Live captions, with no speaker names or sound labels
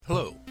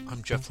Hello,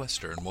 I'm Jeff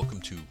Lester, and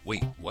welcome to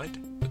Wait, What?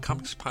 A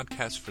comics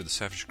podcast for the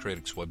Savage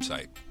Critics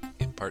website.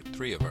 In part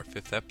 3 of our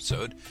 5th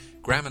episode,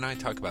 Graham and I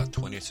talk about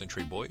 20th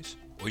Century Boys,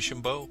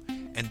 Oishinbo,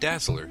 and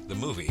Dazzler, the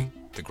movie,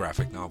 the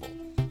graphic novel.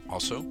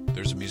 Also,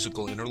 there's a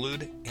musical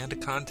interlude, and a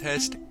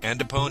contest, and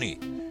a pony.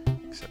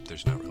 Except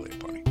there's not really a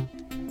pony.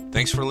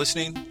 Thanks for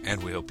listening,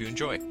 and we hope you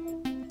enjoy.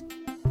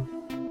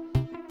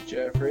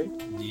 Jeffrey?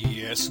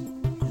 Yes,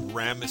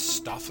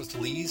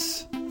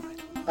 Gramistopheles?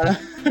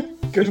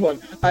 Good one.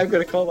 I've got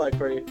a callback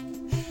for you.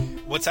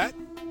 What's that?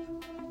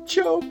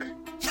 Choke!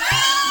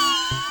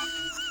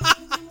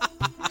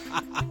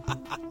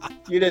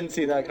 You didn't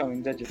see that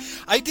coming, did you?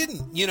 I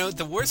didn't. You know,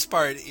 the worst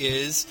part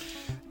is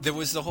there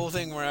was the whole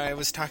thing where I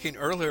was talking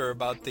earlier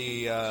about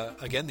the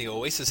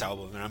Oasis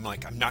album, and I'm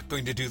like, I'm not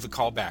going to do the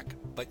callback.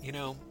 But, you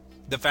know,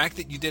 the fact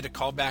that you did a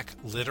callback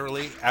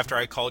literally after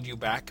I called you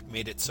back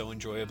made it so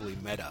enjoyably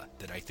meta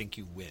that I think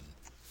you win.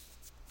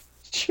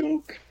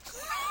 Choke.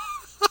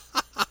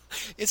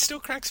 It still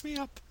cracks me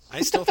up.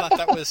 I still thought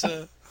that was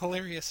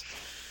hilarious.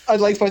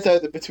 I'd like to point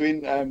out that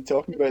between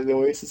talking about the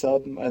Oasis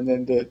album and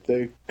then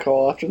the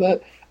call after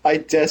that, I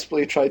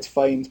desperately tried to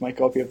find my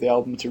copy of the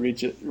album to read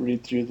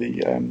through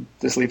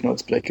the sleeve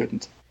notes, but I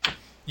couldn't.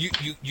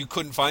 You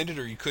couldn't find it,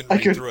 or you couldn't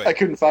read through it? I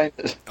couldn't find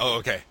it. Oh,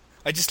 okay.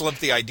 I just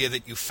loved the idea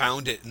that you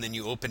found it and then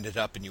you opened it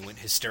up and you went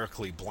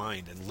hysterically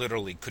blind and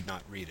literally could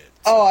not read it.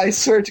 So. Oh, I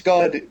swear to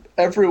God,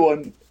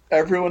 everyone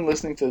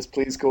listening to this,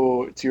 please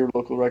go to your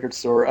local record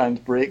store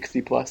and break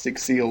the plastic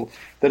seal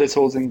that is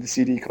holding the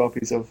CD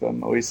copies of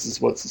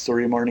Oasis' What's the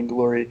Story, Morning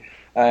Glory,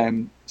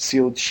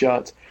 sealed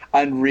shut,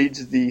 and read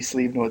the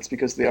sleeve notes,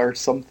 because they are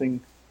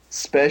something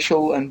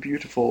special and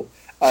beautiful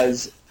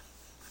as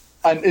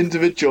an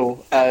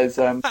individual as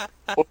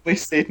only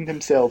Satan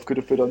himself could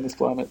have put on this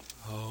planet.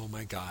 Oh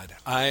my God!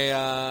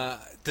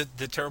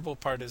 The terrible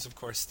part is, of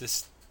course,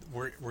 this.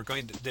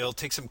 They'll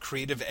take some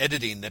creative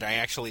editing that I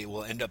actually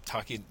will end up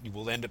talking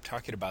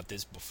about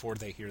this before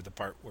they hear the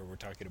part where we're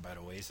talking about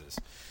Oasis,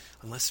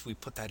 unless we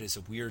put that as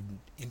a weird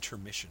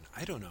intermission.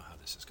 I don't know how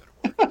this is going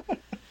to work.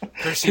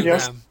 Curse you,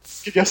 Graham.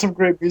 Could you have some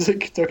great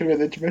music talking about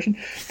the intermission?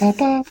 Ba,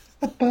 ba,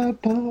 ba, ba,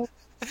 ba.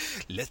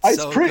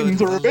 Ice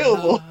creams are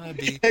available.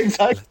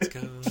 Exactly. Let's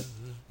go.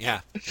 Yeah.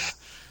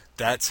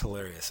 That's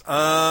hilarious.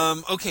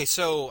 Okay,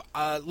 so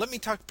let me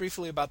talk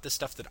briefly about the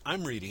stuff that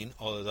I'm reading,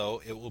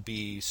 although it will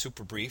be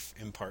super brief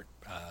in part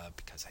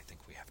because I think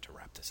we have to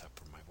wrap this up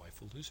or my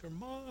wife will lose her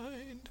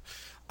mind.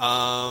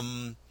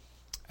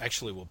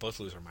 Actually, we'll both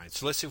lose our minds.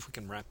 So let's see if we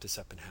can wrap this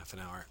up in half an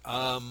hour.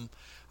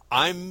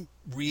 I'm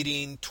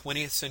reading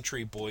 20th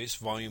Century Boys,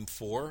 Volume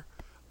 4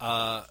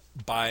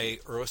 by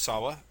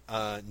Urasawa,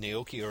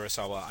 Naoki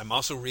Urasawa. I'm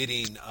also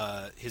reading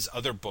his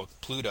other book,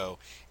 Pluto,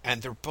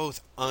 and they're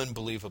both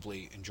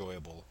unbelievably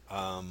enjoyable.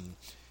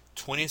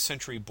 20th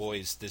Century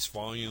Boys, this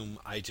volume,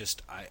 I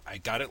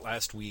got it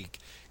last week,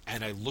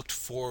 and I looked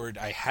forward.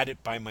 I had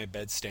it by my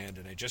bedstand,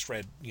 and I just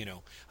read,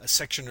 a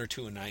section or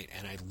two a night,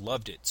 and I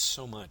loved it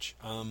so much.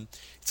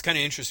 It's kind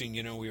of interesting,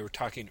 we were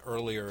talking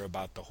earlier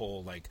about the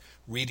whole,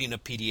 reading a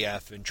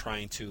PDF and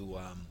trying to...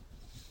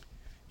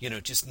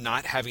 just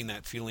not having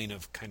that feeling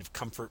of kind of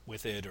comfort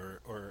with it,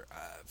 or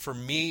for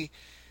me,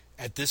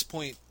 at this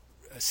point,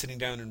 sitting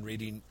down and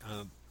reading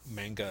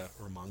manga,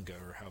 or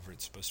however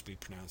it's supposed to be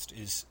pronounced,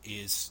 is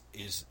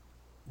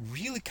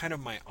really kind of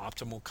my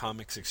optimal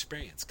comics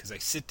experience, because I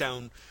sit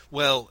down.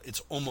 Well,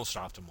 it's almost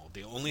optimal.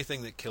 The only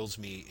thing that kills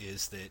me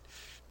is that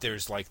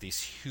there's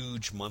these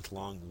huge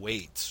month-long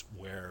waits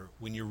where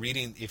when you're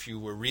reading, if you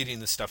were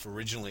reading the stuff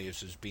originally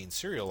as it was being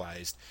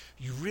serialized,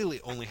 you really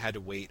only had to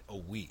wait a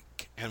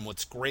week. And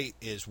what's great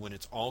is when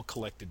it's all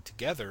collected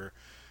together,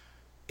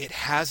 it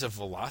has a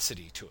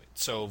velocity to it.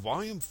 So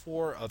Volume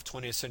 4 of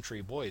 20th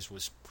Century Boys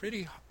was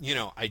pretty,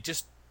 I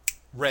just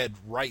read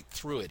right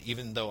through it,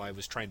 even though I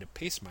was trying to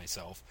pace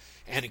myself.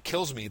 And it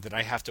kills me that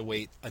I have to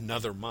wait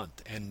another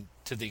month. And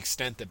to the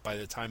extent that by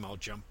the time I'll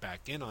jump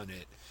back in on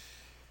it,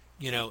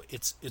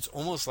 it's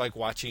almost like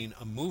watching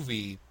a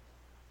movie,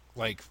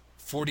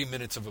 40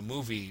 minutes of a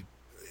movie,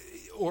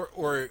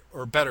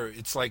 or better,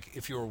 it's like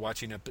if you were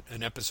watching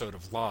an episode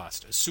of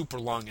Lost, a super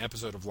long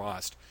episode of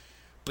Lost,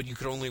 but you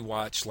could only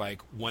watch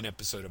one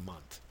episode a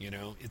month.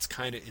 It's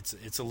kind of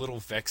it's a little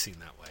vexing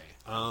that way.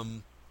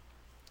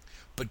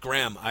 But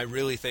Graham, I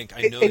really think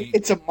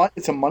it's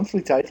a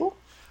monthly title.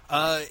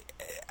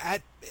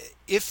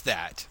 If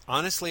that,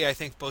 honestly, I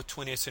think both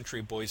 20th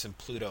Century Boys and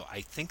Pluto,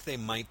 I think they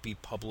might be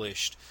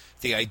published.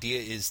 The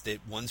idea is that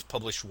one's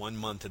published one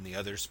month and the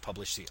other's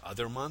published the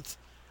other month.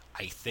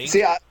 I think.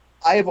 See, I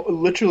have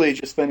literally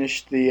just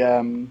finished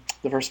the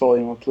first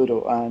volume of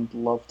Pluto and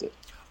loved it.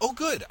 Oh,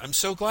 good! I'm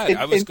so glad.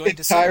 I was going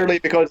to say entirely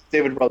because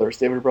David Brothers.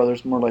 David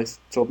Brothers more or less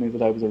told me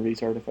that I was a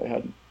retard if I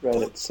hadn't read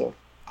it. So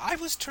I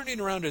was turning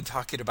around and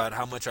talking about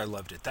how much I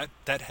loved it.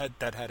 That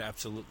had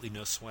absolutely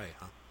no sway,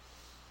 huh?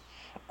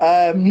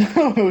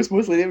 No, it was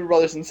mostly David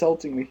Brothers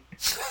insulting me.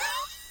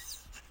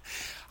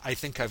 I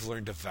think I've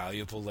learned a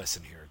valuable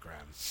lesson here,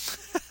 Graham.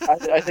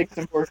 I think it's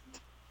important.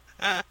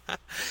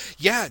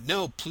 Yeah,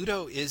 no,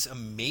 Pluto is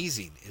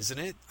amazing, isn't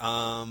it?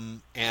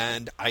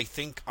 And I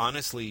think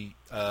honestly,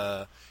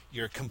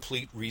 you're a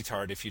complete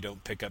retard if you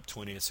don't pick up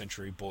 20th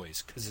Century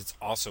Boys because it's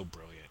also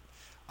brilliant.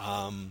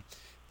 Um,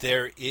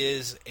 there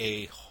is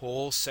a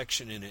whole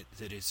section in it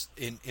that is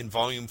in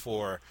Volume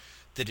 4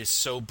 that is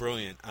so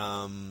brilliant.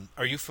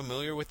 Are you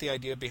familiar with the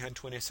idea behind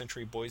 20th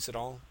Century Boys at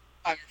all?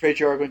 I'm afraid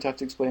you are going to have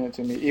to explain it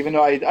to me, even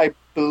though I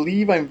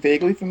believe I'm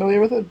vaguely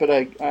familiar with it, but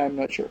I'm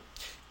not sure.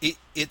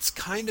 It's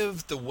kind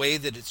of the way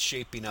that it's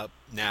shaping up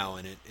now,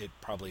 and it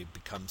probably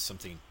becomes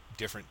something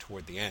different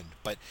toward the end.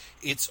 But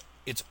it's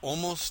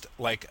almost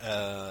like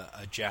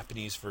a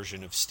Japanese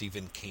version of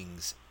Stephen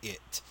King's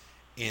It,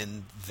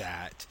 in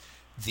that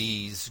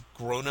these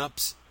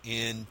grown-ups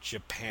in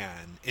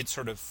Japan, it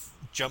sort of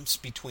jumps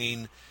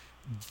between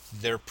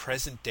their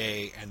present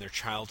day and their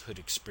childhood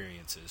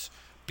experiences,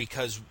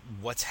 because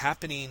what's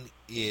happening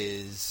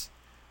is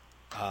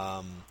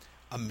a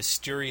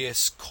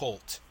mysterious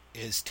cult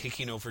is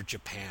taking over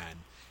Japan,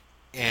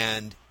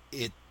 and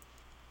it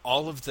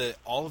all of the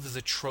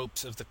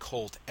tropes of the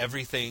cult,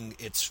 everything,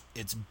 its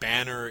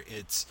banner,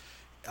 its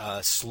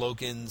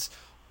slogans,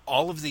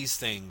 all of these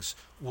things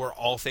were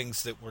all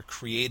things that were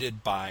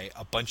created by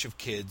a bunch of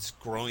kids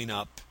growing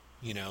up,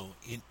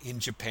 in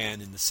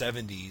Japan in the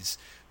 70s.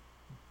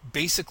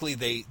 Basically,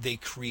 they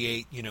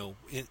create,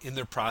 in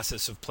their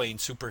process of playing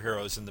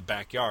superheroes in the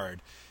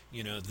backyard,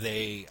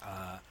 they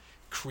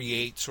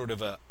create sort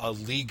of a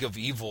league of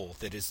evil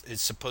that is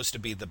supposed to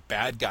be the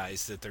bad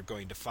guys that they're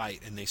going to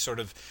fight, and they sort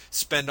of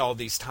spend all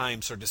these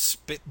time sort of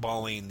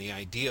spitballing the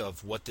idea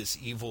of what this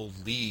evil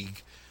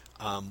league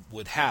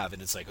would have.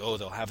 And it's like, oh,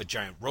 they'll have a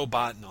giant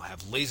robot, and they'll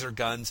have laser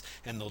guns,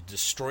 and they'll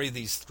destroy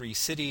these three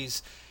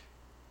cities.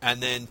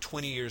 And then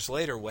 20 years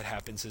later, what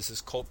happens is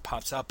this cult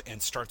pops up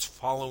and starts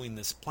following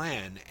this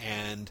plan,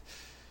 and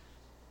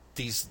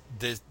these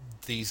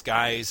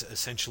guys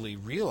essentially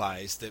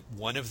realize that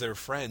one of their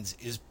friends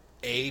is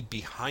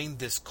behind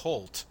this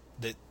cult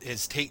that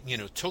has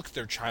took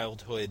their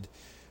childhood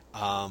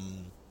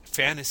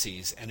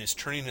fantasies and is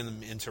turning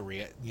them into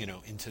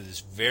into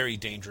this very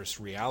dangerous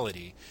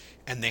reality,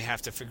 and they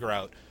have to figure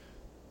out,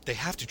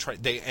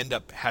 they end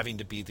up having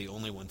to be the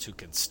only ones who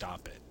can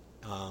stop it.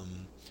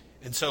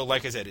 And so,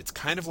 like I said, it's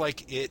kind of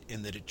like it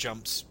in that it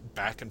jumps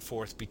back and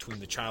forth between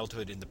the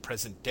childhood and the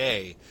present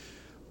day,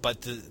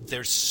 but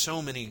there's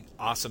so many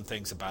awesome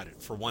things about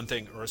it. For one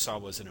thing,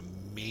 Urasawa was an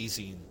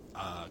amazing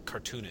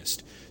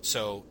cartoonist.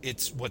 So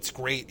what's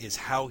great is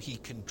how he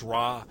can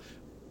draw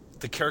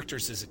the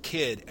characters as a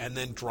kid and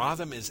then draw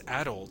them as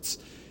adults,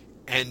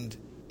 and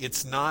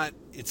it's not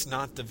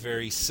the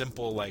very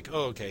simple, like,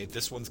 oh, okay,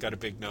 this one's got a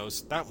big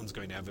nose, that one's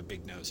going to have a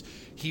big nose.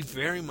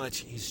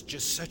 He's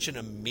just such an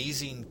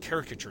amazing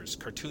caricaturist,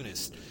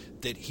 cartoonist,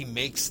 that he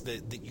makes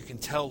that you can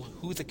tell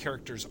who the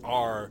characters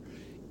are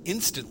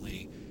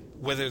instantly,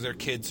 whether they're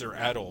kids or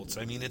adults.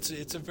 I mean,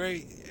 it's a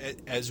very,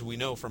 as we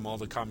know from all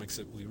the comics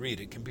that we read,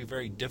 it can be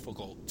very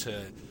difficult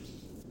to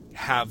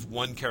have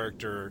one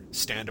character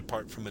stand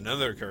apart from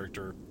another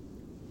character,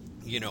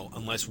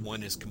 unless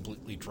one is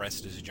completely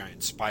dressed as a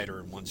giant spider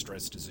and one's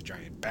dressed as a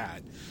giant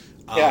bat.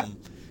 Yeah.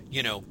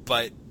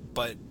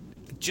 But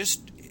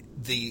just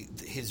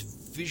his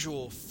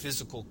visual,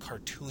 physical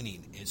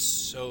cartooning is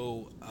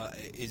so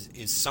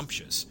is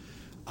sumptuous.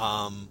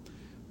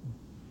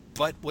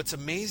 But what's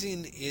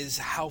amazing is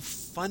how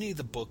funny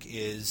the book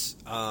is,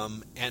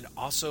 and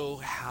also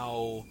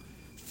how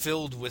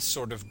filled with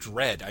sort of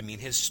dread. I mean,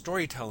 his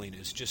storytelling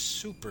is just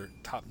super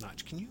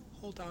top-notch. Can you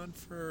hold on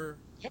for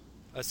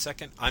a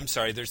second? I'm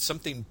sorry, there's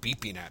something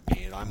beeping at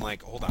me, and I'm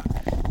like, hold on.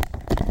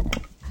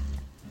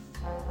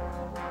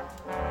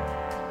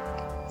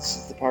 This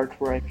is the part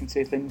where I can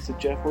say things that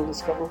Jeff will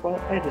discover while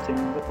editing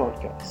the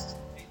podcast.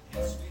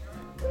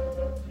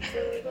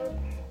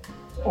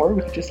 Or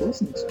we could just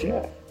listen to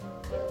Jeff.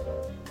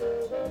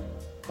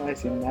 I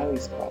see, now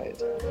he's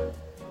quiet.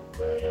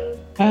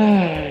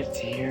 Ah,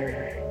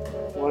 dear.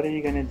 What are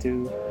you gonna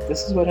do?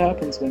 This is what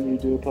happens when you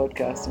do a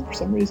podcast, and for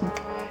some reason,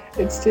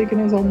 it's taken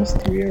us almost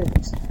 3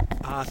 hours.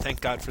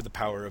 Thank God for the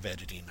power of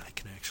editing. I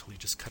can actually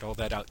just cut all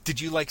that out. Did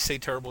you, say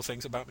terrible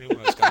things about me when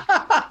I was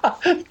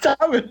gone?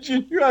 Damn it,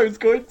 you knew I was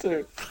going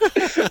to.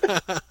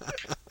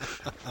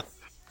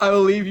 I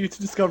will leave you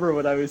to discover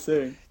what I was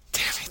saying.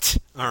 Damn it.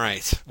 All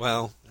right.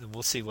 Well,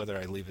 we'll see whether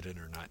I leave it in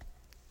or not.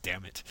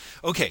 Damn it.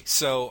 Okay,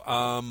 so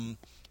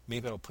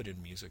maybe I'll put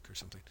in music or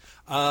something.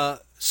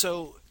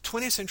 So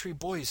 20th Century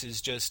Boys is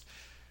just...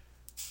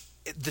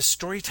 the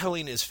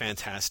storytelling is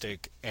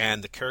fantastic,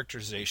 and the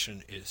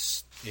characterization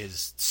is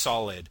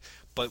solid.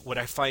 But what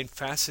I find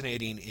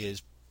fascinating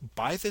is,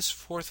 by this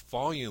 4th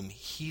volume,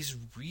 he's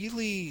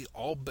really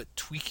all but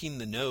tweaking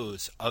the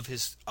nose of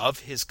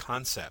his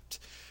concept,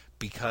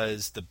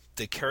 because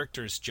the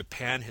characters,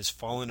 Japan has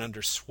fallen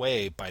under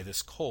sway by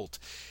this cult,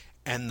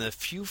 and the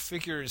few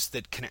figures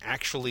that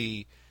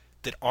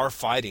are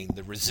fighting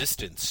the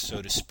resistance,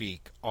 so to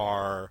speak,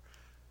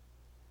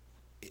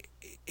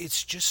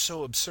 it's just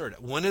so absurd.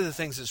 One of the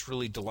things that's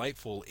really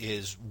delightful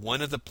is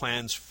one of the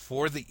plans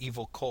for the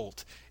evil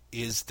cult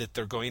is that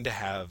they're going to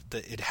have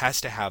that it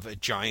has to have a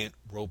giant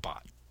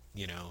robot.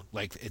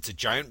 Like it's a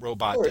giant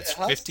robot Or it that's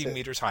has 50 to.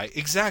 meters high.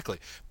 Exactly.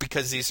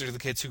 Because these are the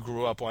kids who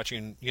grew up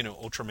watching,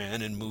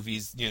 Ultraman and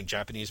movies,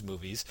 Japanese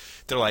movies.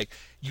 They're like,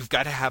 you've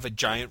got to have a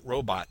giant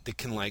robot that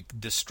can like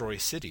destroy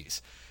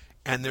cities.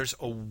 And there's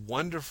a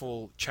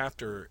wonderful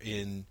chapter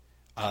in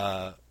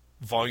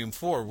Volume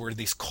 4 where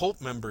these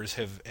cult members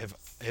have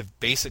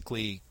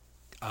basically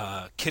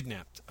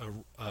kidnapped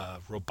a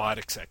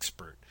robotics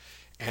expert,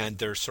 and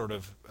they're sort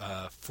of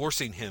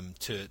forcing him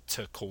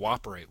to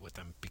cooperate with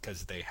them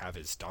because they have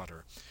his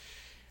daughter.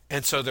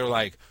 And so they're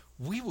like,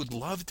 we would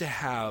love to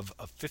have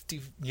a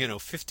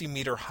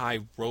 50-meter high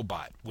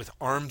robot with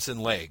arms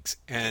and legs.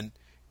 And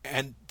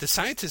the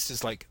scientist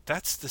is like,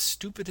 that's the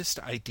stupidest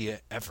idea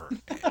ever.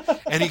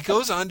 And he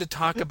goes on to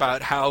talk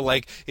about how,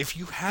 like, if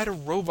you had a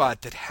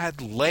robot that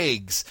had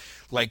legs,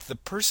 like the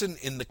person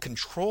in the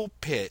control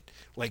pit,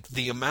 like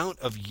the amount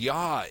of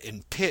yaw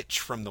and pitch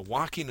from the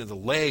walking of the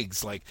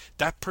legs, like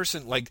that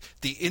person, like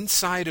the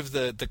inside of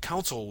the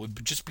council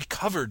would just be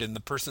covered in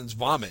the person's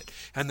vomit.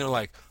 And they're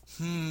like,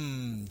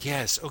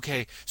 yes,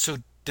 okay, so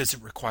does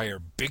it require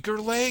bigger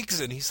legs?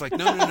 And he's like,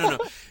 no.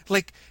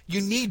 Like,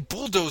 you need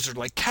bulldozer,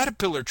 like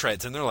caterpillar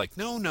treads. And they're like,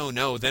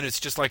 no. Then it's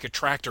just like a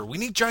tractor. We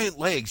need giant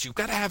legs. You've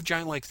got to have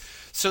giant legs.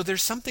 So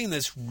there's something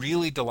that's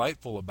really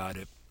delightful about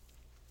it.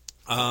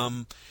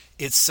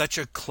 It's such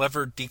a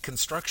clever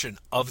deconstruction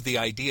of the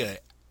idea.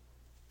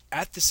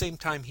 At the same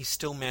time, he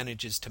still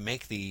manages to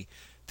make the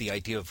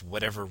idea of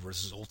whatever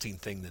resulting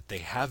thing that they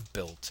have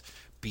built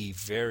be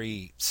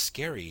very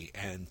scary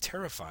and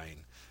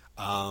terrifying.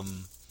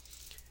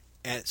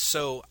 And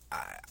so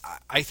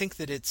I think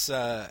that it's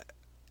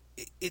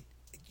it.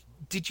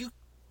 Did you?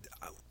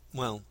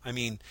 Well, I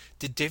mean,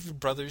 did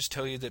David Brothers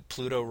tell you that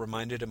Pluto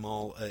reminded him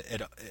all?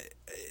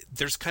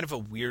 There's kind of a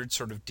weird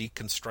sort of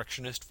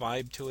deconstructionist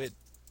vibe to it.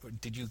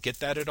 Did you get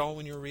that at all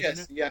when you were reading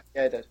it? Yeah,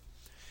 I did.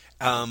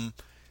 I'm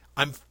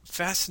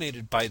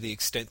fascinated by the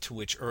extent to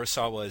which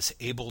Urasawa is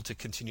able to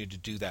continue to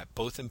do that,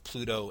 both in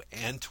Pluto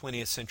and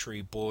 20th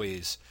Century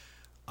Boys,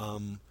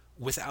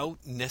 without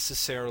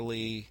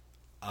necessarily.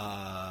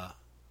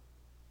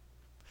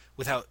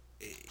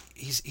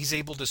 He's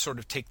able to sort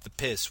of take the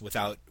piss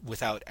without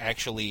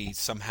actually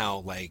somehow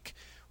like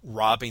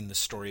robbing the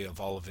story of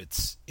all of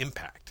its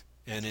impact.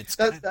 And it's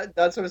that's what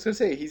I was going to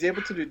say. He's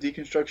able to do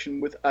deconstruction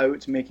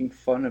without making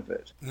fun of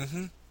it,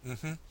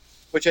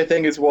 which I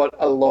think is what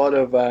a lot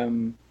of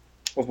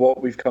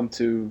what we've come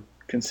to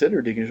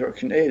consider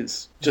deconstruction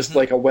is. Just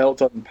like a well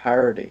done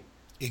parody.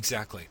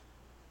 Exactly.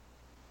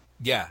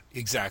 Yeah,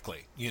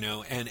 exactly.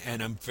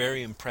 And I'm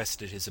very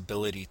impressed at his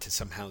ability to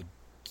somehow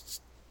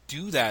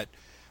do that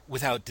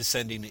without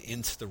descending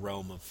into the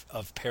realm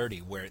of parody,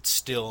 where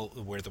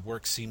the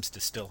work seems to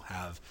still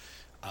have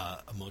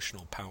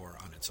emotional power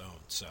on its own.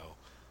 So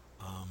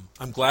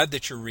I'm glad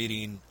that you're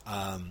reading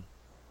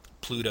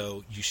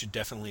Pluto. You should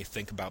definitely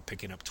think about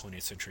picking up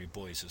 20th Century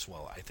Boys as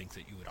well. I think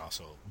that you would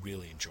also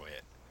really enjoy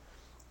it.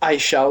 I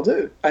shall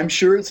do. I'm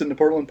sure it's in the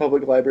Portland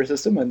Public Library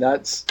system, and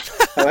that's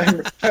how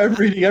I'm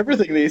reading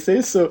everything these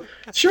days. So,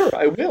 sure,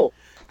 I will.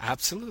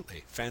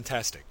 Absolutely.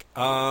 Fantastic.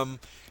 And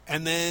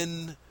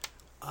then,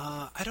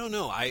 I don't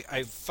know.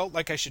 I felt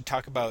like I should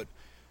talk about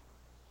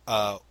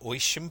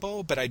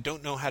Oishimbo, but I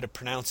don't know how to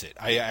pronounce it.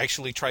 I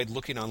actually tried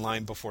looking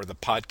online before the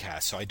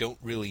podcast, so I don't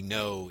really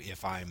know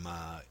if I'm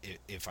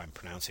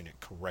pronouncing it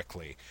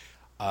correctly.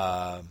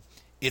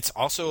 It's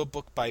also a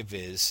book by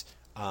Viz.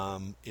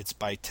 It's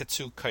by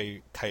Tetsu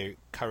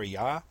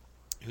Kariya,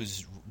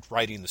 who's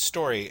writing the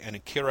story, and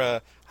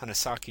Akira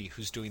Hanasaki,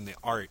 who's doing the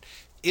art.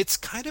 It's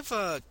kind of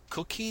a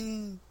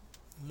cooking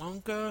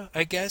manga,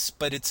 I guess,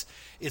 but it's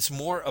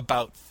more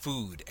about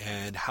food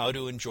and how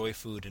to enjoy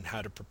food and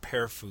how to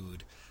prepare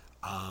food.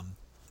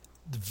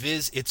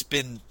 Viz, it's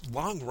been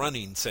long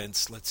running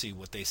since, let's see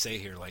what they say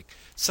here, like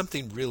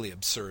something really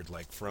absurd,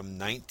 like from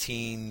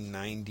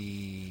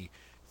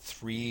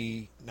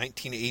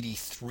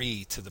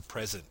 1983 to the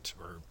present,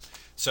 or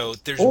so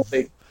there's.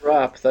 Holy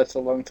crap, that's a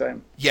long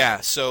time.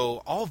 Yeah,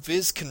 so all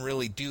Viz can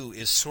really do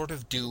is sort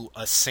of do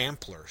a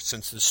sampler,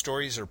 since the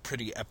stories are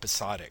pretty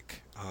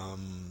episodic.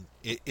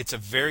 It's a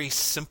very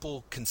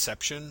simple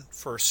conception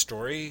for a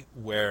story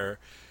where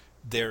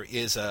there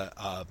is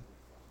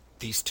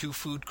these two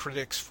food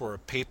critics for a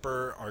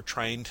paper are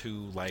trying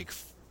to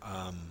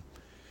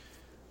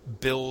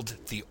build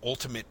the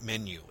ultimate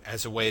menu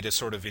as a way to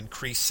sort of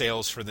increase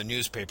sales for the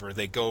newspaper.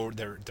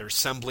 They're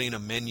assembling a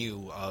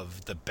menu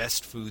of the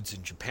best foods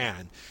in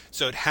Japan.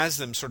 So it has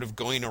them sort of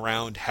going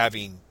around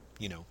having,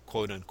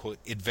 quote unquote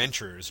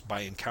adventures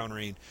by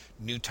encountering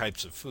new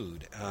types of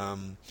food.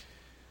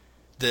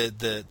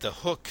 The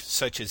hook,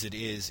 such as it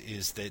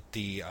is that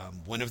the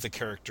one of the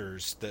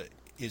characters that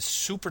is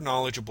super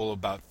knowledgeable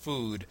about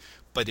food,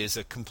 but is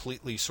a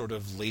completely sort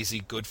of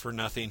lazy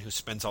good-for-nothing who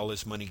spends all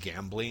his money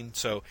gambling.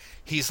 So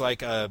he's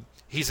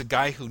he's a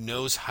guy who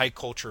knows high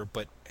culture,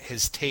 but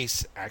his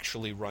tastes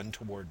actually run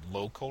toward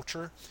low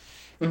culture.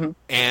 Mm-hmm.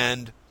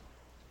 And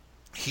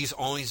he's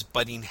always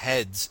butting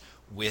heads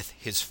with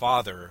his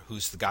father,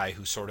 who's the guy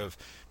who sort of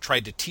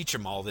tried to teach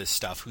him all this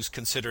stuff, who's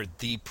considered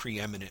the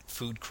preeminent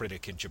food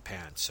critic in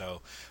Japan.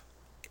 So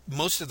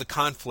most of the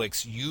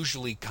conflicts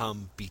usually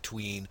come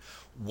between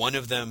one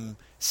of them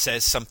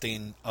says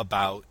something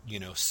about,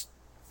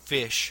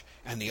 fish,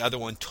 and the other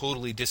one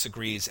totally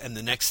disagrees, and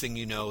the next thing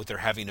you know, they're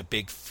having a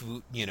big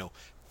food,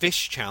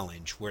 fish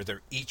challenge where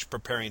they're each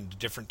preparing a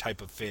different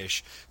type of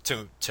fish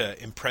to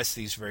impress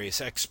these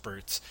various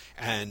experts.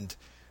 And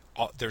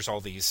there's all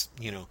these,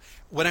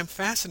 what I'm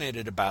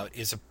fascinated about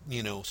is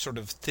sort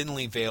of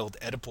thinly veiled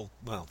Oedipal,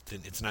 well,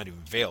 it's not even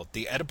veiled,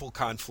 the Oedipal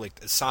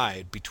conflict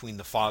aside between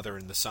the father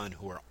and the son,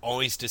 who are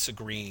always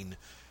disagreeing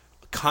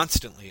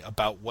constantly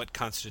about what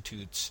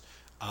constitutes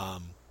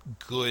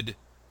good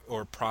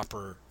or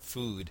proper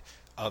food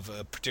of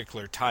a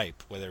particular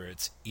type, whether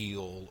it's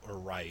eel or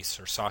rice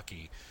or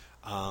sake,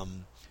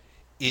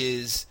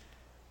 is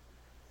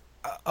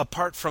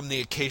apart from the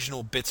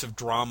occasional bits of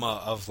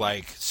drama of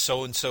like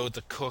so-and-so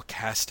the cook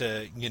has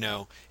to,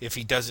 if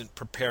he doesn't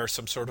prepare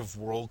some sort of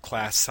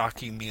world-class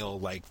sake meal,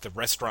 like the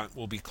restaurant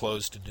will be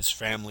closed and his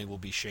family will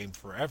be shamed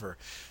forever.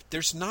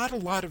 There's not a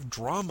lot of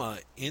drama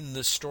in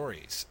the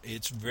stories.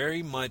 It's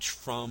very much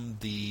from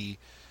the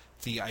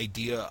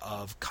idea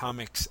of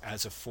comics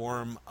as a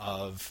form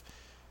of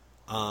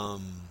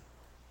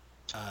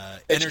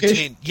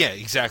entertaining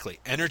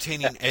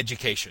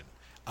education.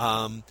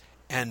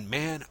 And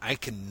man, I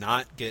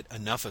cannot get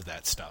enough of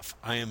that stuff.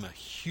 I am a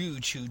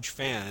huge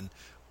fan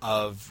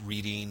of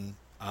reading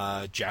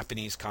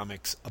Japanese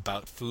comics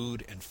about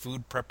food and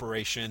food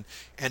preparation,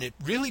 and it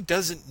really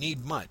doesn't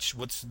need much.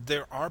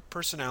 There are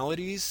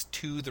personalities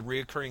to the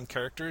reoccurring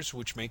characters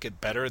which make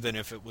it better than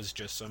if it was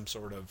just some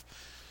sort of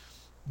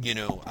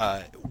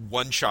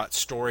one-shot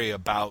story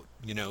about,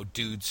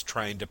 dudes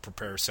trying to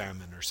prepare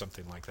salmon or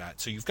something like that.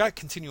 So you've got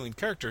continuing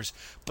characters,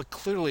 but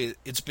clearly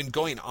it's been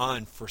going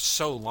on for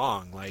so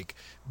long. Like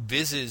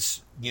Viz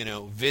is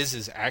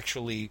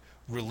actually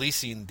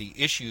releasing the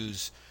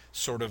issues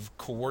sort of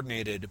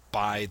coordinated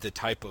by the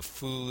type of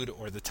food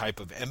or the type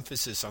of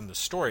emphasis on the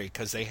story,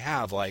 because they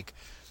have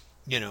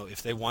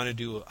if they want to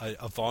do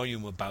a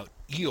volume about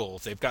eel,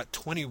 they've got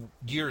 20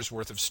 years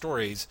worth of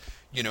stories,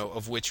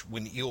 of which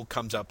when eel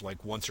comes up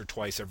like once or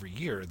twice every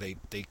year, they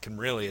can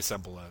really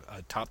assemble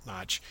a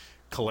top-notch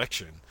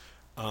collection.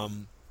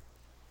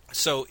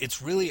 So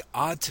it's really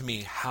odd to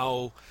me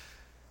how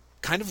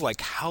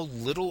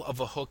little of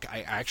a hook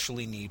I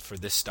actually need for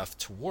this stuff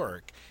to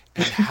work,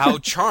 and how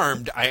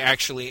charmed I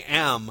actually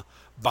am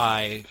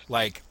by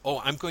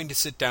I'm going to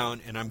sit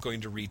down and I'm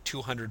going to read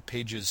 200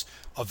 pages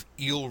of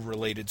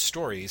eel-related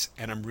stories,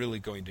 and I'm really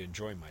going to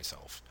enjoy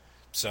myself.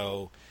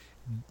 So,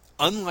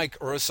 unlike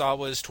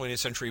Urasawa's 20th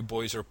Century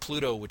Boys or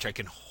Pluto, which I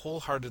can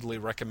wholeheartly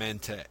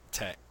recommend to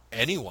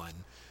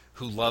anyone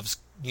who loves,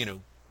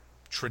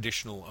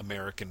 traditional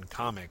American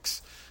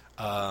comics,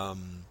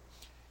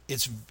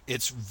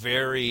 it's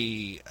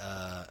very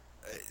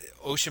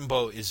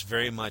Oshinbo is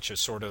very much a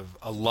sort of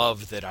a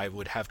love that I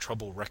would have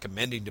trouble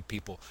recommending to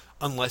people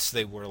unless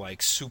they were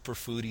like super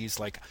foodies.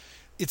 Like,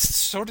 it's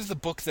sort of the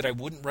book that I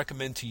wouldn't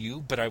recommend to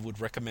you, but I would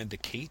recommend to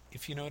Kate,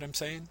 if you know what I'm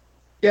saying.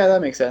 Yeah,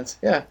 that makes sense.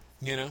 Yeah.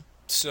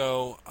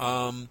 So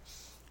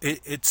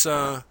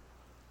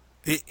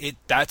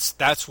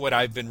that's what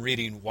I've been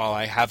reading while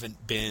I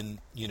haven't been,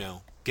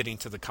 getting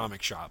to the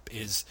comic shop.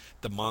 Is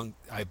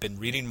I've been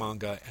reading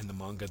manga, and the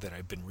manga that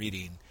I've been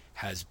reading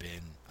has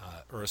been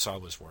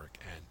Urasawa's work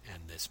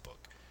and this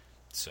book.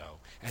 So,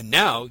 and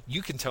now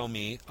you can tell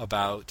me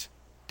about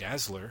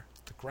Dazzler,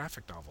 the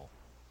graphic novel.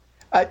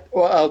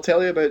 I'll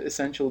tell you about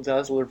Essential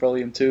Dazzler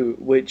Volume 2,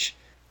 which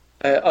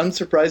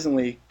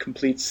unsurprisingly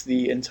completes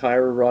the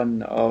entire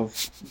run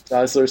of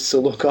Dazzler's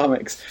solo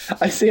comics.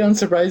 I say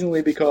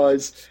unsurprisingly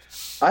because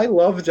I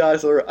love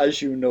Dazzler,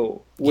 as you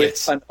know,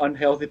 with an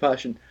unhealthy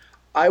passion.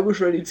 I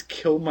was ready to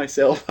kill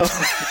myself.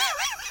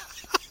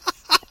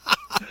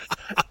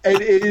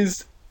 It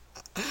is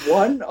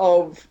one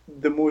of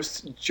the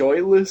most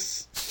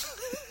joyless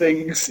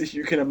things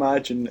you can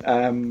imagine.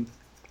 And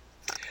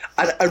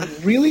a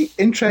really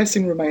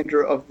interesting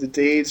reminder of the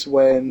days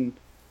when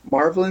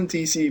Marvel and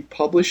DC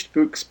published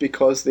books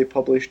because they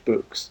published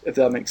books, if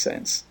that makes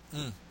sense.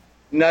 Mm.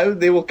 Now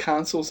they will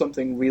cancel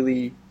something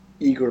really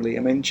eagerly.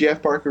 I mean,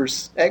 Jeff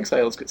Parker's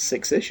Exiles got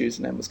 6 issues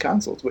and then was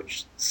cancelled,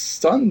 which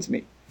stuns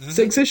me. Mm-hmm.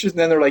 6 issues and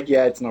then they're like,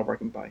 yeah, it's not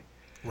working, bye.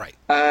 Right.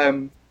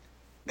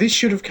 They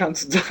should have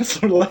cancelled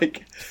Dazzler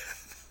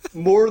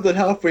more than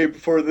halfway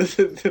before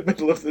the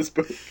middle of this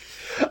book.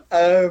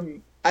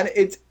 And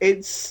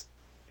it's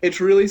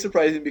really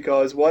surprising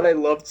because what I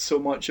loved so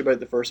much about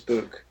the first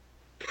book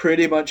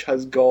pretty much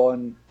has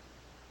gone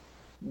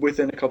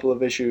within a couple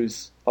of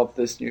issues of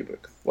this new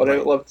book. What I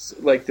loved,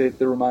 like the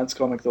romance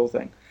comic, the whole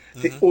thing.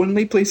 Mm-hmm. The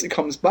only place it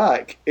comes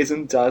back is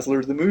in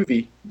Dazzler the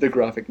movie, the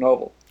graphic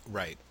novel.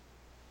 Right.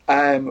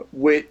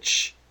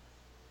 Which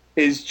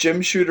is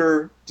Jim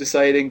Shooter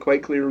deciding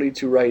quite clearly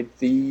to write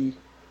the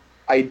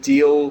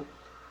ideal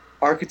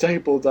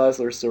archetypal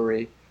Dazzler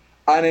story,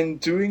 and in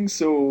doing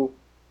so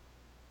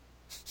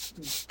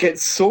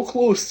gets so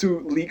close to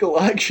legal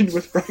action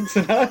with Frank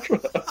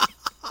Sinatra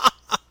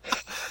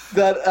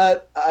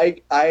that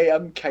I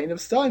am kind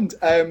of stunned.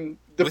 The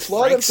With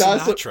plot Frank of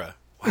Dazzler, Sinatra.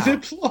 Wow.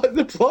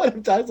 the plot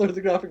of Dazzler,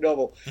 the graphic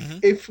novel. Mm-hmm.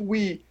 If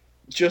we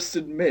just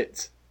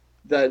admit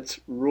that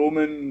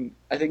Roman,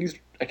 I think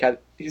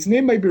his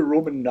name might be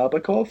Roman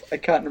Nabokov. I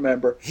can't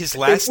remember. His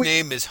last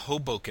name is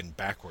Hoboken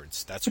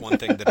backwards. That's one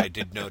thing that I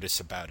did notice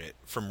about it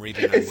from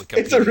reading on Wikipedia.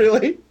 It's a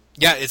really.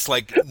 Yeah, it's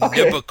like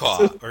Okay,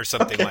 Nibokov or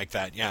something like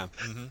that. Yeah.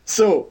 Mm-hmm.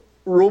 So,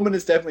 Roman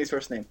is definitely his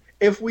first name.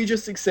 If we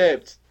just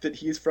accept that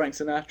he's Frank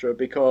Sinatra,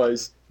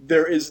 because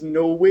there is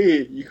no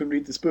way you can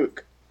read this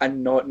book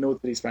and not know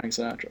that he's Frank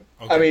Sinatra.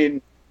 Okay. I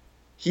mean,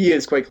 he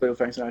is quite clearly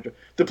Frank Sinatra.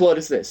 The plot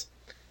is this.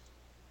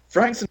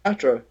 Frank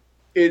Sinatra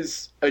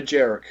is a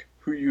jerk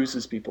who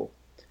uses people.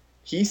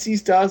 He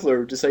sees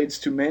Dazzler, decides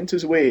to mend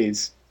his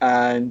ways,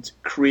 and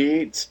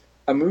create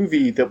a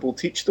movie that will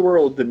teach the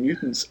world that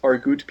mutants are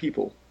good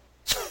people.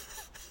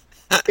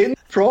 In the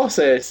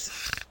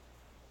process,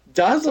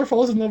 Dazzler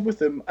falls in love with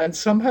him, and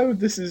somehow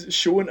this is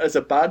shown as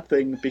a bad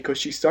thing because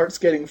she starts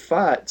getting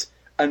fat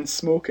and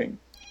smoking.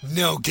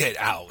 No, get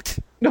out.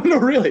 No,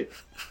 really.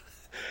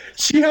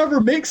 She, however,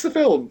 makes the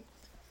film.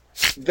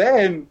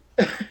 Then,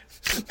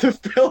 the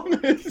film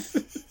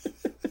is...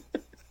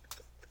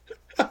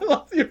 I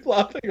love you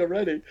laughing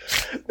already.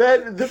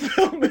 Then the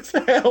film is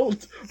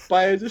held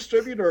by a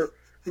distributor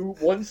who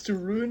wants to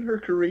ruin her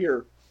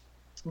career,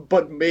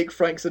 but make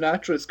Frank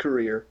Sinatra's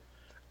career.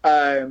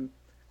 And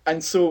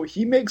so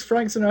he makes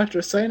Frank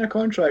Sinatra sign a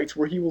contract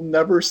where he will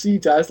never see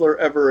Dazzler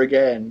ever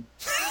again.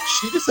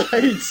 She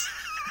decides...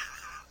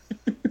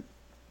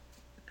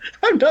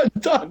 I'm not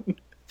done.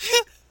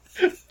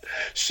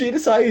 She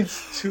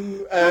decides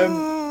to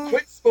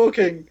quit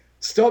smoking,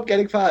 stop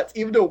getting fat,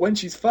 even though when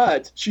she's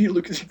fat, she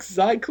looks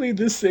exactly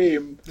the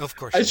same Of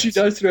course as she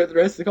does throughout the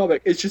rest of the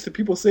comic. It's just that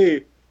people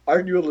say,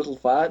 aren't you a little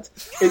fat?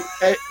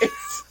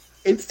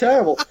 It's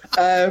terrible.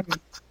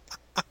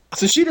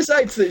 So she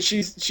decides that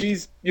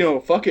she's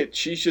fuck it,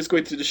 she's just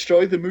going to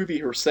destroy the movie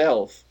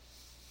herself,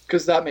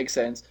 because that makes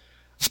sense.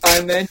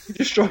 And then she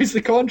destroys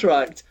the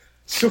contract,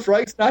 so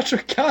Frank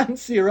Sinatra can't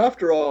see her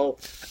after all.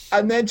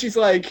 And then she's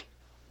like,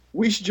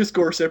 we should just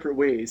go our separate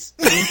ways.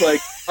 And he's like,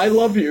 I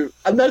love you.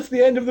 And that's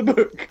the end of the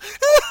book.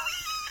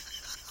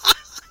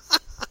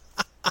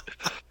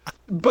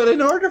 But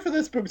in order for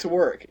this book to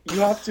work, you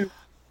have to,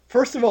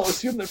 first of all,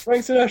 assume that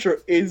Frank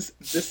Sinatra is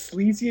the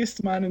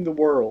sleaziest man in the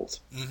world.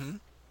 Mm-hmm.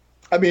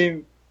 I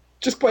mean,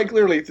 just quite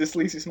clearly, the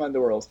sleaziest man in the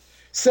world.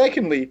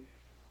 Secondly,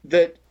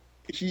 that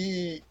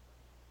he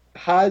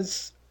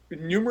has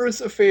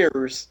numerous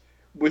affairs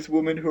with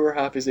women who are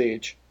half his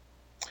age.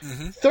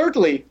 Mm-hmm.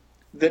 Thirdly,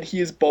 that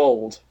he is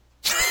bald.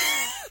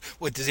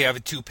 What, does he have a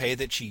toupee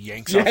that she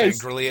yanks Yes. off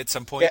angrily at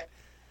some point? Yeah.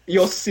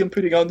 You also see him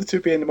putting on the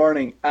toupee in the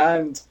morning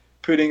and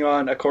putting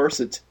on a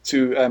corset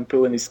to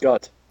pull in his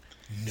gut.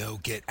 No,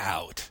 get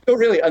out. No,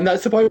 really, and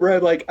that's the point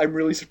where I'm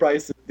really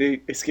surprised that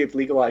they escaped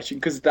legal action,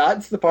 because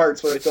that's the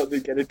parts where I thought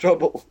they'd get in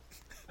trouble.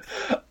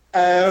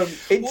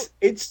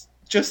 It's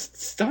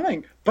just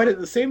stunning, but at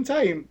the same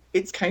time,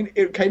 it kind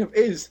of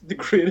is the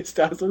greatest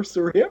Dazzler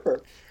story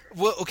ever.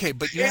 Well, okay,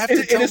 but you have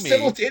to tell It is me...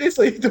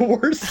 simultaneously the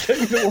worst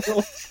thing in the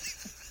world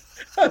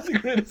and the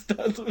greatest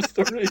Dazzler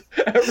story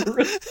ever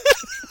written.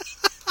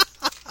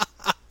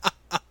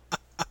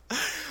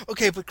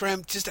 Okay, but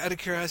Graham, just out of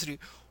curiosity,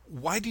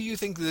 why do you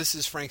think this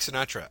is Frank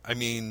Sinatra? I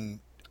mean,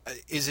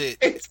 is it...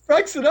 It's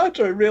Frank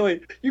Sinatra,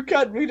 really. You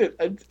can't read it,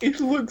 and it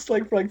looks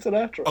like Frank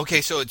Sinatra. Okay,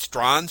 so it's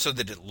drawn so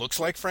that it looks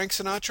like Frank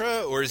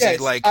Sinatra? Or is Yes,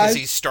 he like, has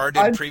he starred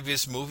in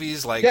previous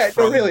movies? Like Yeah,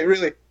 from... no,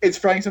 really. It's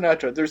Frank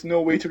Sinatra. There's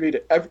no way to read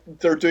it.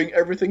 They're doing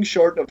everything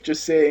short of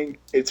just saying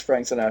it's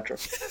Frank Sinatra.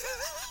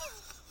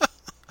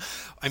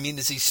 I mean,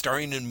 is he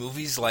starring in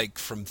movies like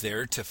From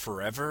There to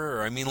Forever?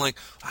 Or, I mean, like,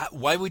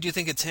 why would you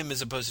think it's him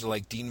as opposed to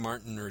like Dean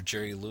Martin or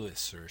Jerry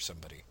Lewis or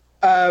somebody?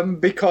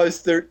 Because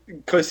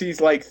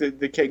he's like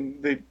the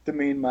king, the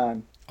main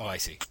man. Oh, I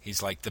see.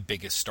 He's like the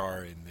biggest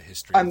star in the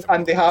history. And of the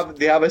and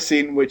they have a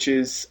scene which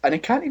is, and I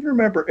can't even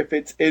remember if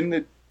it's in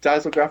the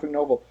Dazzler graphic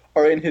novel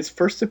or in his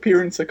first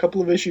appearance a couple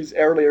of issues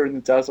earlier in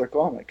the Dazzler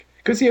comic,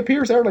 because he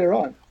appears earlier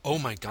on. Oh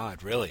my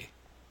God, really?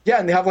 Yeah,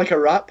 and they have like a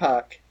rat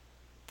pack.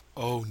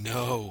 Oh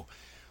no.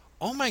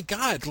 Oh my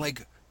God,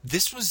 like,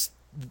 this was...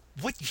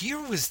 What year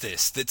was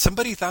this that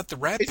somebody thought the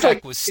Rat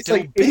Pack was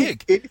still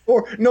big?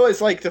 84. No, it's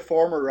like the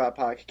former Rat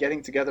Pack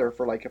getting together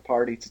for like a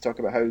party to talk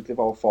about how they've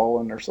all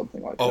fallen or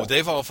something like that. Oh,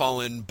 they've all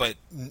fallen, but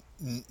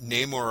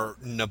Namor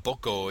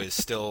Naboko is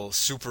still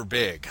super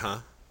big, huh?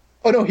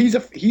 Oh no, he's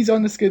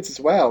on the skids as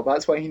well.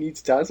 That's why he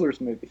needs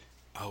Dazzler's movie.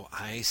 Oh,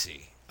 I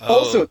see. Oh.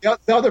 Also,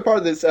 the other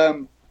part that's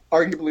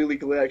arguably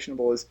legally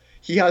actionable is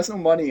he has no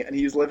money and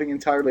he's living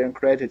entirely on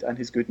credit and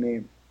his good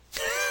name.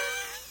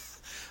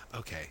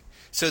 Okay.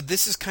 So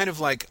this is kind of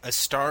like A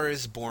Star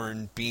is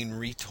Born being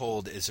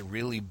retold as a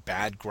really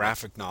bad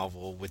graphic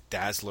novel with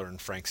Dazzler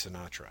and Frank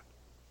Sinatra.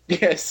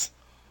 Yes.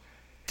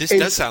 This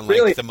does sound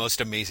like the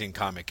most amazing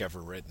comic ever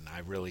written. I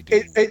really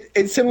do.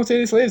 It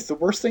simultaneously is the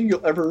worst thing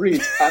you'll ever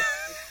read.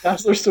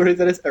 Dazzler story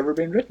that has ever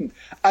been written,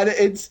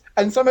 and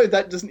somehow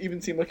that doesn't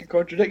even seem like a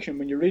contradiction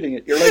when you're reading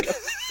it. You're like,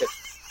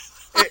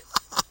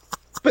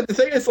 but the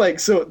thing is, like,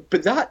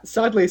 but that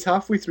sadly is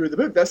halfway through the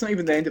book. That's not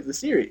even the end of the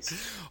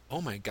series.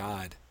 Oh my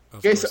God! Of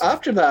Okay, so course not.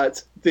 after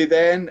that, they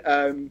then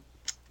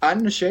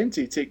Anne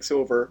Nocenti takes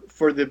over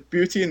for the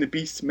Beauty and the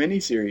Beast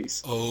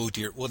miniseries, Oh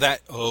dear. Well,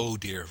 that. Oh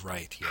dear.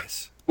 Right.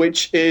 Yes.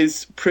 which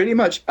is pretty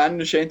much Anne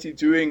Nocenti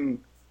doing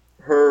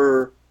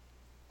her.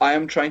 I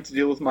am trying to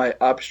deal with my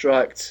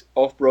abstract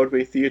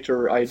off-Broadway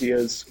theater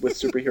ideas with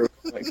superhero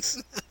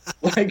comics,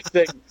 like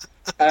thing,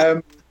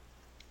 um,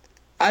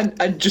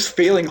 and just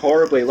failing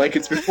horribly. Like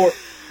it's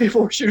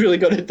before she really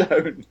got it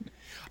down.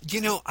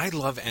 I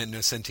love Ann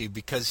Nocenti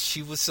because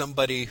she was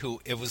somebody who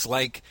it was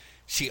like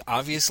she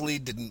obviously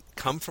didn't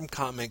come from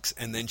comics,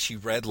 and then she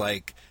read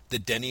like the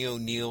Denny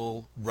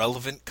O'Neil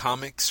relevant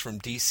comics from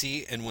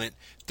DC and went,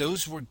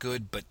 those were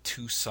good but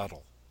too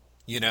subtle.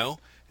 You know?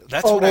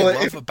 That's Oh what I well,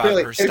 love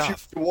about her if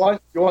stuff. you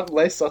want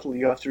less subtle,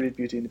 you have to read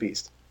Beauty and the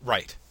Beast.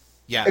 Right.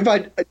 Yeah. In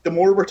fact, the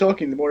more we're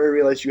talking, the more I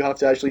realize you have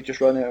to actually just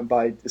run out and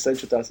buy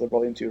Essential Dazzler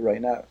Volume 2 right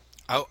now.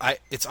 Oh,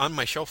 it's on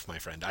my shelf, my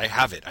friend. I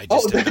have it. I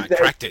Oh, just have not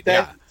cracked it.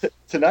 Yeah.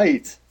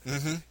 Tonight.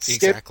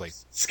 Exactly.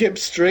 Skip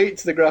straight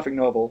to the graphic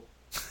novel,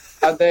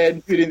 and then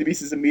Beauty and the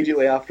Beast is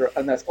immediately after,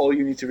 and that's all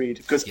you need to read.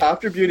 Because Yeah.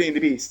 after Beauty and the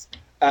Beast,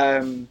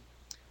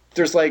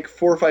 there's like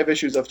 4 or 5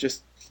 issues of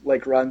just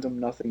like random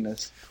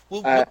nothingness.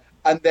 Well,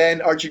 And then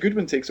Archie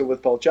Goodwin takes over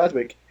with Paul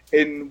Chadwick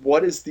in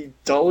what is the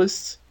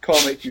dullest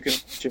comic you can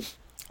imagine.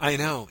 I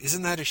know.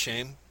 Isn't that a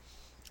shame?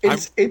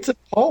 It's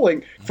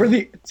appalling for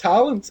the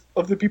talent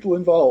of the people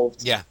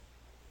involved. Yeah.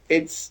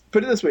 It's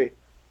put it this way: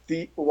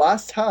 the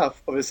last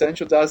half of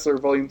Essential Dazzler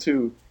Volume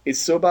 2 is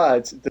so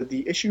bad that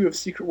the issue of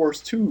Secret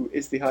Wars 2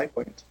 is the high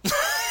point.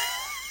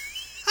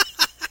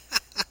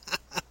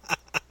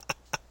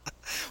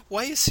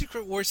 Why is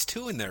Secret Wars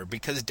 2 in there?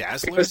 Because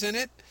Dazzler's in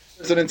it?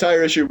 There's an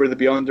entire issue where the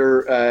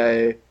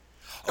Beyonder.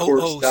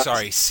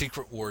 Sorry.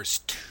 Secret Wars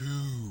 2.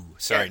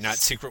 Sorry, Yes. not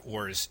Secret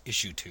Wars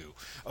issue 2.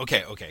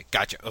 Okay,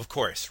 gotcha. Of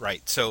course,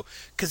 right. So,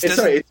 because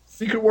It's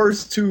Secret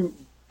Wars 2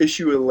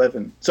 issue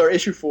 11. Sorry,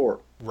 issue 4.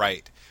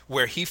 right,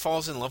 where he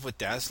falls in love with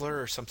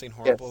Dazzler or something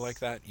horrible Yes. like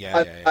that.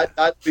 Yeah.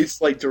 That leads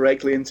like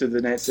directly into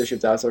the next issue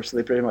of Dazzler, so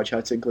they pretty much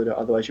had to include it.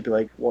 Otherwise, you'd be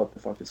like, "What the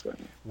fuck is going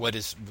on?" What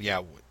is?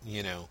 Yeah,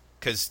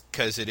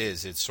 because it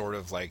is. It's sort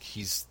of like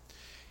he's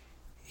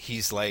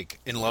like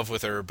in love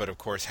with her, but of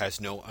course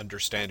has no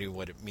understanding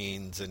what it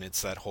means, and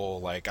it's that whole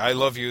like I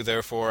love you,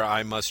 therefore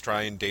I must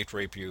try and date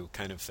rape you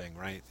kind of thing,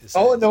 right?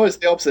 Oh no, it's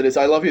the opposite. It's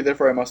I love you,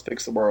 therefore I must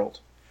fix the world.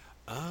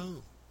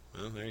 Oh,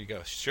 well, there you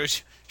go.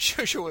 Shows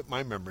you what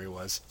my memory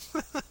was.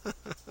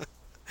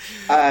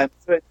 But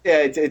yeah,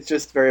 it's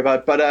just very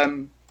bad.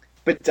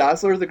 But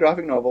Dazzler, the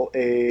graphic novel,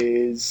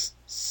 is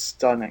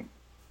stunning,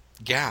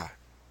 Yeah,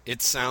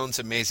 it sounds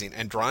amazing,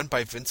 and drawn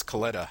by Vince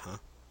Colletta, huh?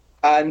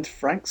 and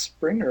Frank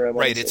Springer. I want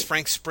Right, to it's say.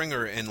 Frank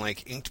Springer and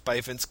like inked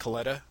by Vince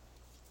Colletta,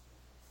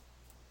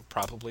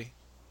 probably.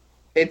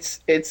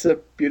 It's a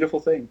beautiful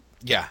thing.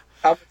 Yeah.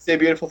 I would say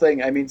beautiful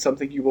thing. I mean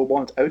something you will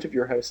want out of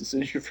your house as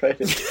soon as you've read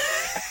it.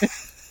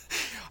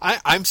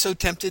 I'm so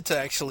tempted to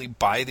actually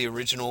buy the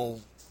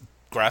original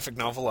graphic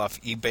novel off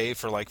eBay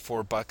for like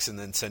 $4 and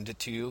then send it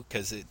to you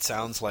because it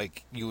sounds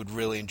like you would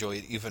really enjoy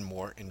it even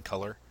more in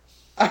color.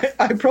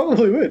 I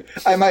probably would.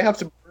 I might have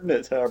to burn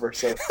it, however,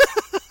 so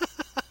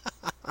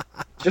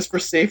just for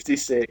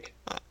safety's sake.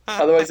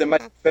 Otherwise, it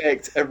might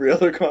affect every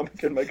other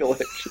comic in my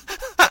collection.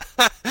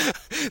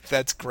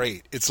 That's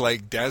great. It's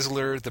like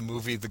Dazzler, the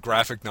movie, the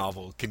graphic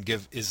novel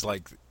is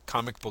like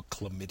comic book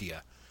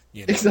chlamydia.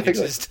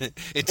 Exactly.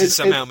 It just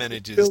somehow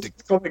manages to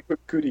comic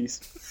book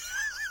goodies.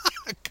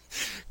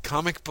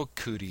 comic book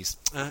cooties.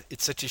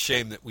 It's such a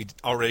shame that we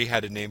already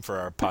had a name for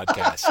our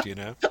podcast.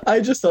 I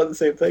just thought the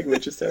same thing,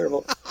 which is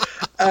terrible.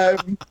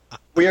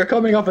 We are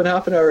coming up in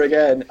half an hour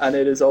again, and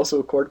it is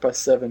also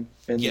 7:15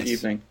 in Yes. the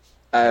evening.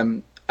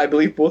 I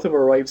believe both of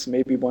our wives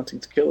may be wanting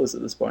to kill us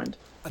at this point.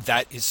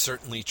 That is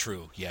certainly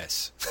true.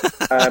 Yes.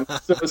 So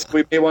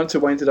we may want to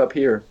wind it up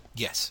here.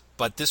 Yes.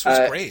 But this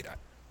was great.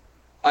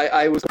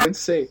 I was going to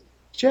say,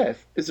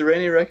 Jeff, is there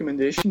any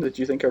recommendation that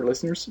you think our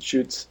listeners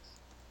should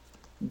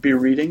be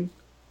reading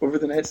over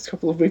the next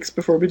couple of weeks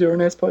before we do our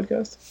next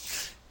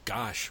podcast?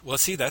 Gosh, well,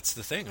 see, that's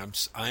the thing.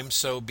 I'm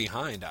so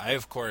behind. I,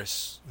 of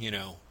course,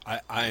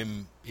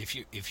 I'm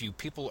if you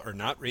people are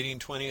not reading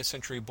 20th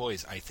Century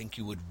Boys, I think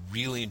you would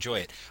really enjoy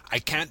it. I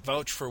can't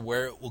vouch for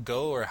where it will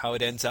go or how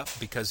it ends up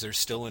because there's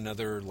still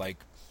another like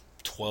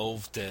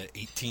 12 to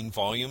 18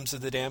 volumes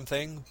of the damn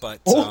thing. But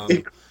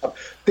Holy crap.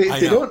 They know.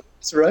 don't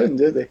mess around,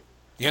 do they?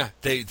 yeah,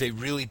 they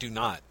really do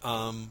not.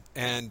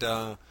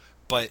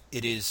 But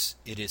it is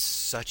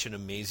such an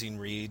amazing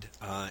read,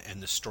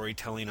 and the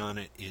storytelling on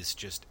it is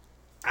just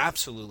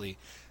absolutely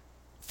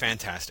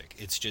fantastic.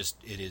 It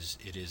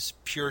is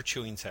pure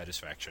chewing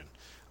satisfaction.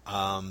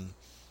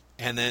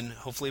 And then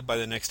hopefully by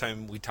the next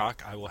time we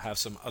talk, I will have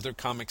some other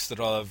comics that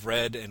I'll have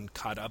read and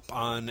caught up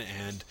on,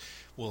 and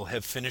will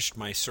have finished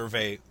my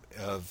survey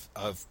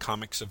of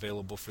comics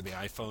available for the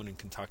iPhone and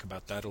can talk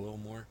about that a little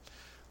more.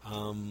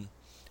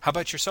 How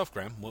about yourself,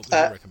 Graham? What would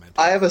you recommend?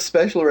 I have a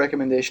special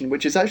recommendation,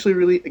 which is actually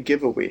really a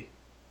giveaway.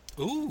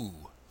 Ooh.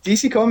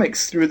 DC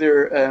Comics, through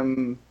their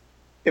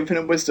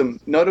infinite wisdom,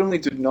 not only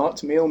did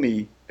not mail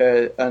me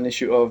an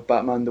issue of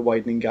Batman the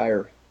Widening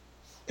Gyre,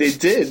 they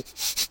did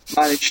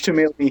manage to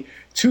mail me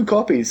 2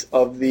 copies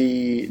of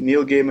the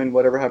Neil Gaiman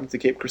Whatever Happened to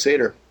Cape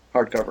Crusader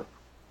hardcover.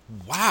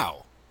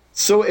 Wow.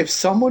 So if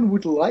someone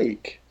would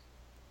like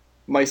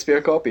my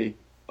spare copy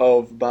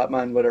of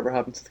Batman Whatever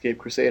Happened to the Cape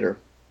Crusader,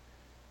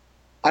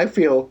 I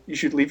feel you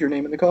should leave your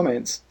name in the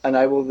comments, and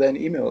I will then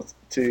email it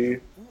to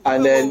you,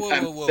 and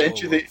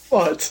send you the...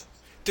 What?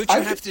 Don't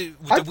you have to...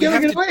 I'm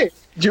giving it away.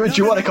 Do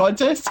you want a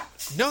contest?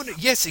 No,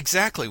 yes,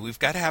 exactly. We've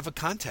got to have a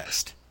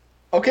contest.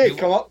 Okay,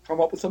 come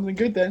up with something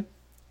good then.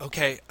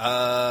 Okay,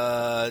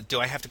 do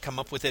I have to come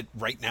up with it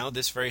right now,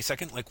 this very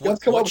second? Like,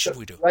 what should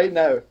we do? Right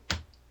now.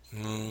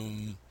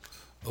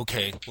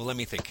 Okay, well, let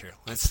me think here.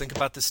 Let's think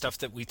about the stuff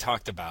that we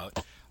talked about.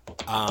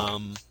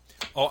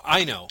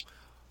 I know.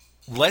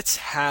 Let's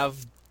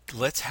have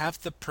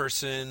the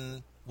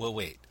person... Well,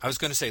 wait. I was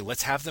going to say,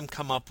 let's have them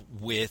come up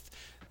with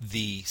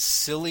the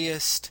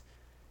silliest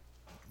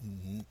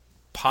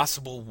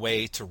possible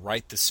way to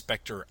write the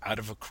Spectre out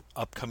of a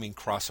upcoming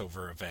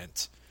crossover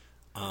event.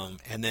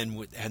 And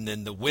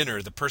then the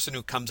winner, the person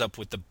who comes up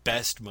with the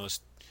best,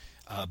 most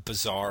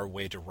bizarre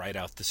way to write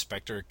out the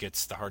Spectre,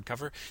 gets the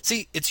hardcover.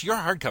 See, it's your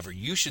hardcover.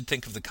 You should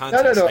think of the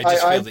contest. No. I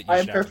just feel that you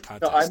should have a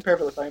contest. No, I'm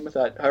perfectly fine with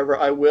that. However,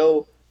 I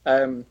will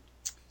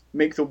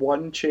make the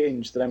one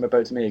change that I'm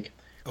about to make.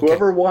 Okay.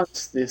 Whoever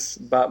wants this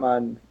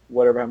Batman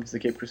Whatever Happened to the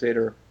Cape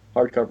Crusader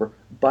hardcover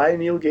by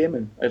Neil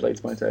Gaiman, I'd like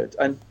to point out.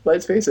 And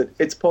let's face it,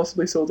 it's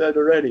possibly sold out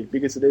already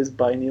because it is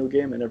by Neil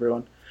Gaiman,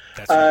 everyone.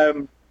 That's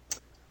right.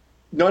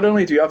 Not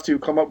only do you have to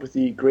come up with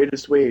the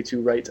greatest way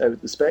to write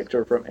out the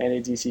Spectre from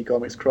any DC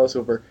Comics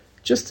crossover,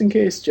 just in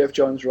case Jeff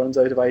Johns runs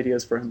out of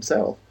ideas for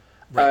himself,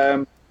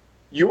 right.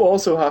 You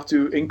also have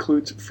to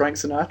include Frank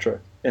Sinatra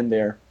in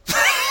there.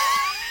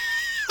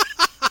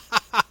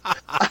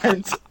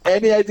 And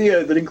any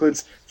idea that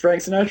includes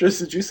Frank Sinatra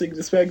seducing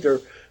the Spectre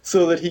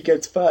so that he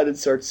gets fat and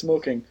starts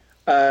smoking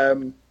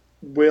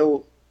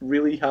will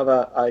really have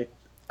a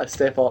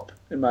step up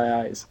in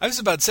my eyes. I was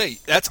about to say,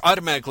 that's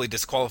automatically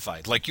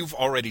disqualified. Like, you've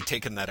already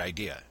taken that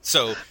idea.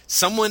 So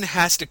someone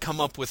has to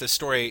come up with a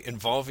story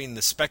involving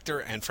the Spectre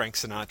and Frank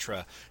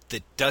Sinatra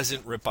that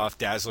doesn't rip off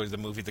Dazzler, the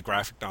movie, the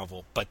graphic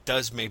novel, but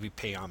does maybe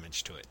pay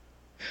homage to it.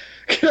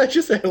 Can I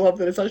just say I love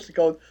that it's actually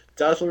called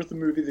Dazzler, the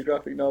movie, the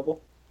graphic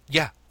novel?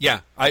 Yeah.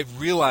 I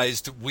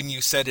realized when you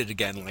said it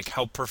again, like,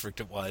 how perfect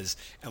it was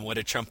and what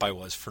a chump I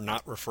was for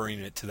not referring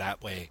it to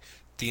that way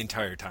the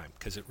entire time,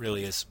 because it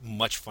really is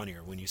much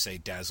funnier when you say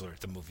Dazzler,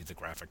 the movie, the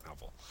graphic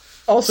novel.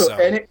 Also,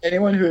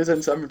 anyone who is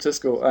in San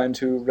Francisco and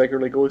who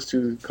regularly goes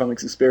to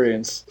Comics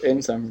Experience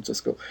in San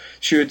Francisco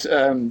should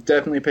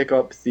definitely pick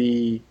up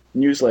the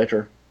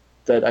newsletter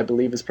that I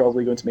believe is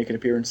probably going to make an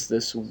appearance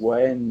this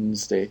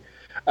Wednesday,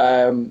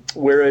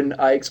 wherein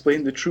I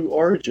explain the true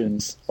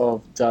origins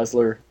of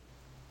Dazzler,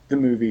 the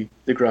movie,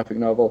 the graphic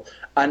novel,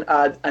 and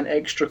add an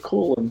extra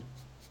colon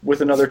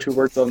with another 2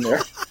 words on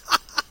there.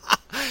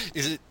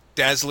 Is it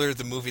Dazzler,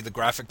 the movie, the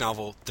graphic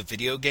novel, the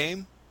video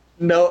game?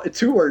 No,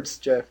 2 words,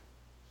 Jeff.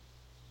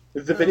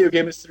 The video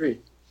game is 3.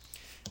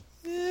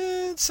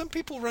 Some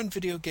people run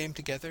video game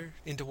together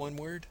into 1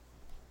 word.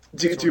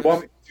 Do you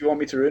want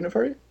me to ruin it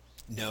for you?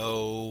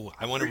 No,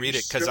 I want to read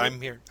it because I'm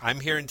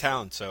here in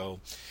town. So,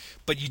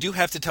 but you do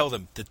have to tell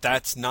them that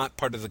that's not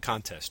part of the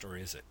contest, or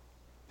is it?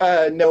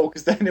 No,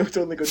 because then it would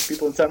only go to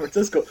people in San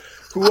Francisco.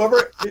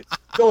 Whoever...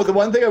 No, the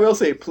one thing I will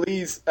say,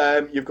 please,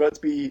 you've got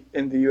to be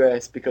in the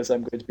US because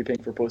I'm going to be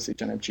paying for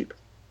postage and I'm cheap.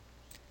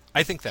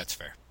 I think that's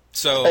fair.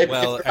 So,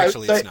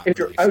 actually, it's not. If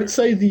you're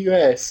outside the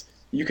US,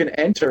 you can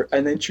enter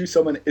and then choose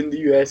someone in the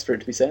US for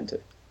it to be sent to.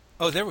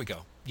 Oh, there we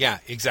go. Yeah,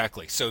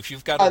 exactly. So if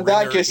you've got a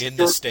winner in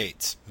the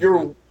States...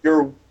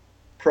 Your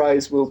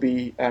prize will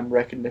be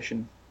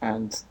recognition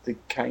and the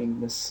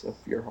kindness of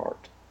your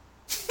heart.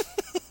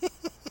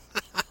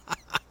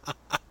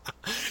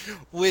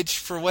 Which,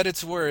 for what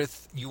it's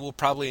worth, you will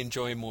probably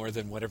enjoy more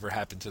than Whatever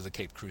Happened to the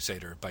Cape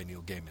Crusader by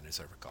Neil Gaiman, as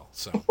I recall.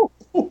 So,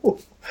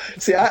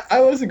 see,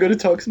 I wasn't going to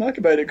talk smack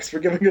about it because we're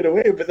giving it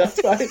away, but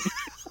that's fine.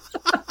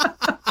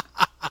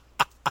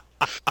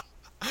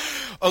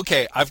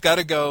 Okay, I've got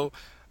to go,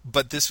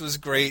 but this was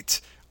great.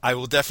 I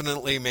will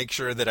definitely make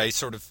sure that I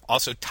sort of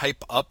also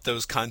type up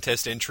those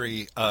contest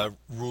entry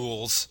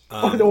rules.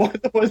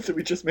 The ones that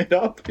we just made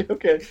up?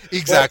 Okay.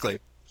 Exactly. Well,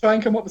 try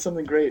and come up with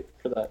something great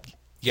for that.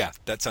 Yeah,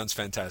 that sounds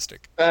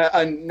fantastic.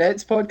 And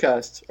Net's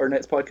podcast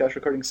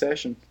recording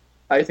session,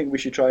 I think we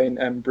should try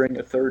and bring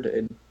a third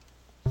in.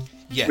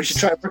 Yes. We should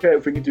try and work out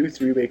if we can do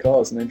 3-way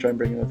calls and then try and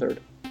bring in a third.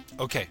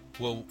 Okay,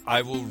 well,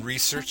 I will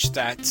research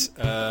that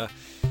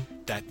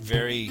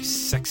very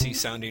sexy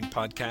sounding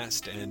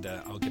podcast, and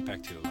I'll get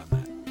back to you on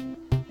that.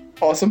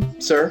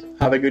 Awesome, sir.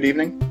 Have a good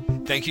evening.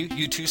 Thank you.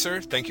 You too,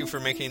 sir. Thank you for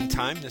making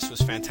time. This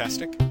was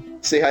fantastic.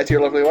 Say hi to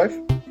your lovely wife.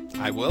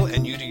 I will,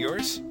 and you to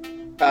yours.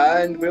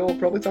 And we'll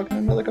probably talk in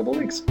another couple of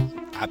weeks.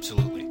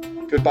 Absolutely.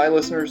 Goodbye,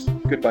 listeners.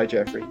 Goodbye,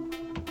 Jeffrey.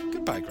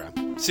 Goodbye,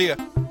 Graham. See ya.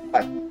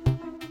 Bye.